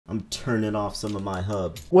I'm turning off some of my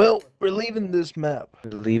hub. Well, we're leaving this map.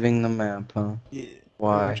 We're leaving the map, huh? Yeah.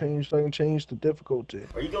 Why? I can change the difficulty.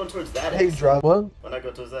 Are you going towards that Hey, exit? drive what? Why not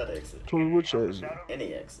go towards that exit? Toward which exit?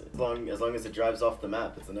 Any exit. As long as it drives off the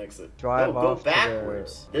map, it's an exit. Drive go off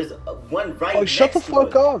backwards. There's one right Oh, next shut the to fuck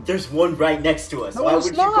us. up. There's one right next to us. No, Why it's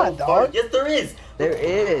would not, you go far? dog. Yes, there is. There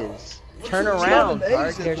is. Turn you around, doing? Dark.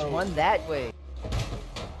 Exit, There's though. one that way.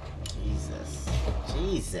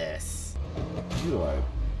 Jesus. You are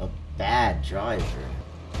a bad driver.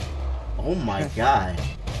 Oh my god.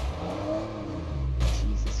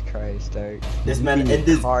 Jesus Christ, Dark. This man Leaving and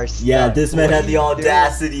the this car yeah, stuck. this man What had are the you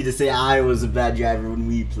audacity to say I was a bad driver when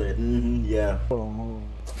we played. Yeah. Oh,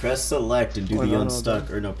 Press select and do Wait, the no, unstuck,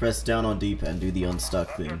 or no, press down on D-pad and do the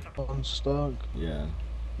unstuck thing. I'm stuck. Yeah,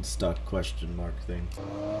 stuck question mark thing.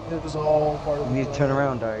 It was all part of You need to turn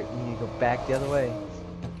around, Dark. You need to go back the other way.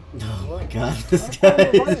 Oh my god, this I'm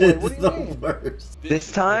guy going the right way, is what do you the mean? worst.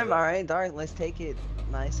 This time, alright, Dark, let's take it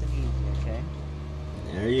nice and easy, okay?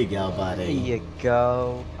 There you go, There buddy. you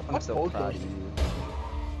go. I'm so Okay. proud of you.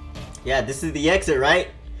 Yeah, this is the exit, right?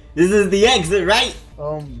 This is the exit, right?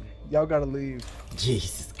 Y'all gotta leave.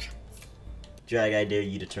 Jesus Christ. Drag, I dare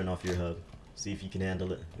you to turn off your hub. See if you can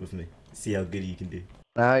handle it with me. See how good you can do.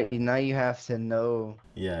 Now you have to know.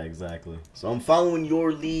 Yeah, exactly. So I'm following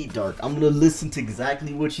your lead, Dark. I'm gonna listen to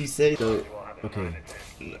exactly what you say. So, okay.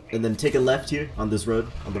 And then take a left here on this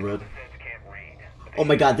road, on the road. Oh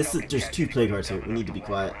my god, there's two plague hearts here. We need to be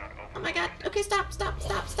quiet. Oh my god. Okay, stop.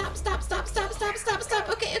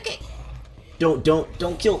 Okay.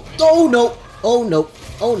 Don't kill. Oh no. Oh no.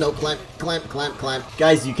 Climb.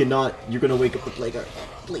 Guys, you cannot. You're gonna wake up the plague heart.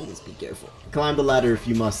 Please be careful. Climb the ladder if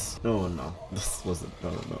you must. No. This wasn't.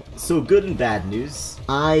 No. So good and bad news.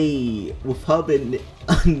 With hub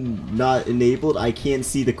not enabled, I can't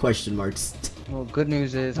see the question marks. Well, good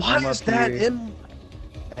news is Why I'm is up that here, in?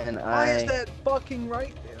 and Why is that fucking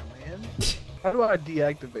right there, man? How do I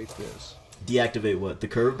deactivate this? Deactivate what? The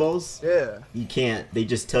curveballs? Yeah. You can't. They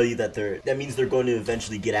just tell you that that means they're going to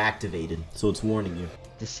eventually get activated. So it's warning you.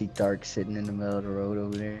 Just see Dark sitting in the middle of the road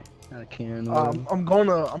over there. Not a care in the world. I'm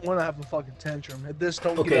gonna have a fucking tantrum. If this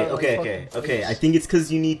don't get out of my fucking Okay. face. I think it's because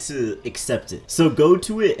you need to accept it. So go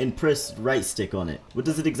to it and press right stick on it. What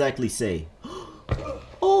does it exactly say?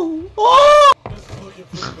 Oh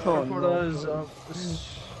Oh no.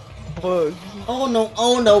 Bug.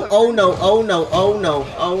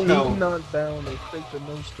 no. Not down. They fake the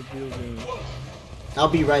no stability. I'll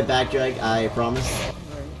be right back, Drag. I promise.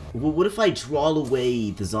 Well, what if I draw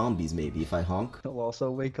away the zombies? Maybe if I honk. He'll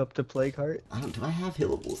also wake up to Plague Heart. Do I have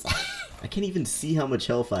hillables? I can't even see how much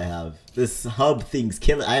health I have. This hub thing's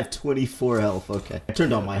killing. I have 24 health. Okay. I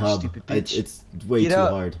turned on my hub. Stupid bitch. It's way Get too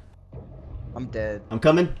up. hard. I'm dead. I'm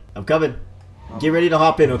coming. Get ready to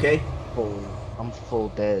hop in, okay? I'm full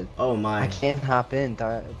dead. Oh I my. can't hop in,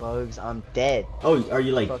 Bugs. I'm dead. Oh, are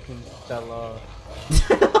you like? Fucking fell off.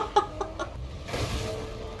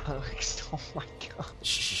 Bugs, oh my god.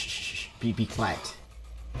 Shh. Be quiet.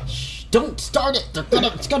 Shh. Don't start it.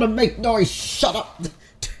 It's gonna make noise. Shut up.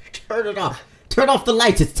 Turn it off. Turn off the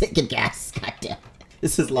lights. It's taking gas. Goddamn.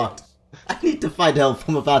 This is locked. I need to find help.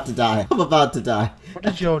 I'm about to die. What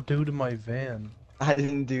did y'all do to my van? I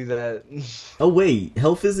didn't do that. Oh wait,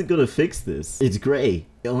 health isn't gonna fix this. It's gray.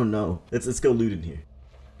 Oh no. Let's go loot in here.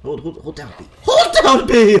 Hold down, B. Hold down,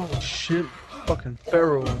 B. Oh shit! Fucking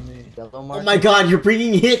Pharaoh on me. Oh my god, you're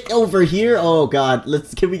bringing hit over here? Oh god,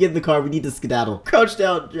 can we get in the car? We need to skedaddle. Crouch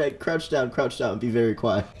down, Drake. Crouch down, and be very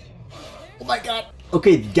quiet. Oh my god.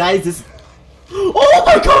 Okay, guys, oh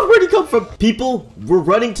my god, where'd he come from? People, we're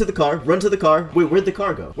running to the car. Run to the car. Wait, where'd the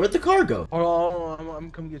car go? Hold on, I'm gonna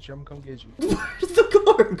come get you. Where'd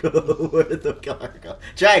the car go?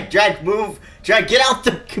 Drag, move. Drag, get out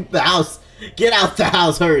the house. Get out the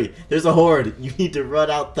house, hurry. There's a horde. You need to run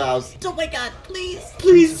out the house. Oh my god, please.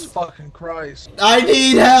 Jesus fucking Christ. I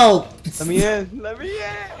need help. Let me in.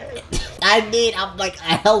 I'm like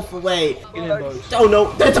a health away. Get in, Bugs. Oh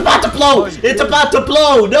no, it's about to blow. It's about to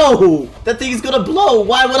blow. No, that thing's gonna blow.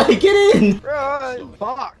 Why would I get in? Run!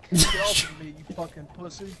 Fuck! Get off of me, you fucking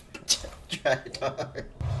pussy. Drag hard.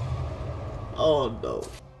 Oh no.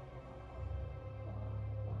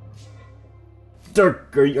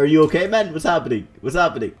 Dirk, are you okay, man? What's happening?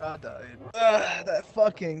 I died. That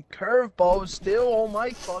fucking curveball is still on my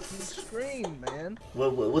fucking screen, man.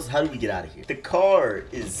 How do we get out of here? The car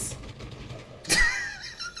is...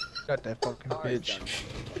 Got that fucking bitch.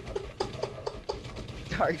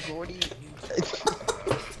 Dark Gordy.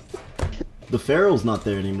 The Pharaoh's not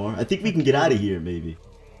there anymore. I think we can get out of here, maybe.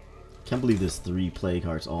 Can't believe there's 3 plague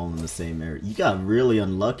hearts all in the same area. You got really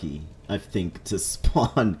unlucky, I think, to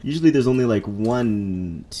spawn. Usually there's only like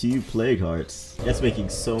 1, 2 plague hearts. That's making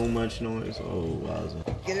so much noise. Oh,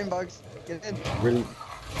 wowza. Get in, Bugs. Get in. Really?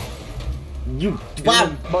 You,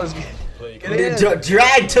 wow! Bugs, get in.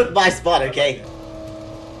 Drag took my spot, okay?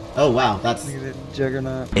 Oh wow, that's... Look at that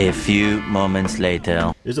juggernaut. A few moments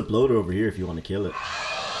later. There's a bloater over here if you want to kill it.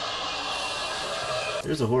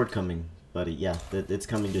 There's a horde coming, buddy. Yeah, it's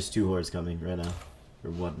coming. There's 2 hordes coming right now.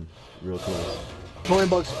 Or 1. Real close. Come in,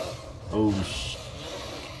 Bugs. Oh sh...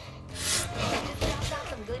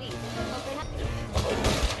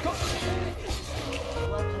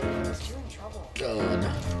 Oh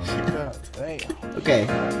no. God damn. Okay,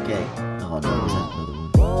 okay.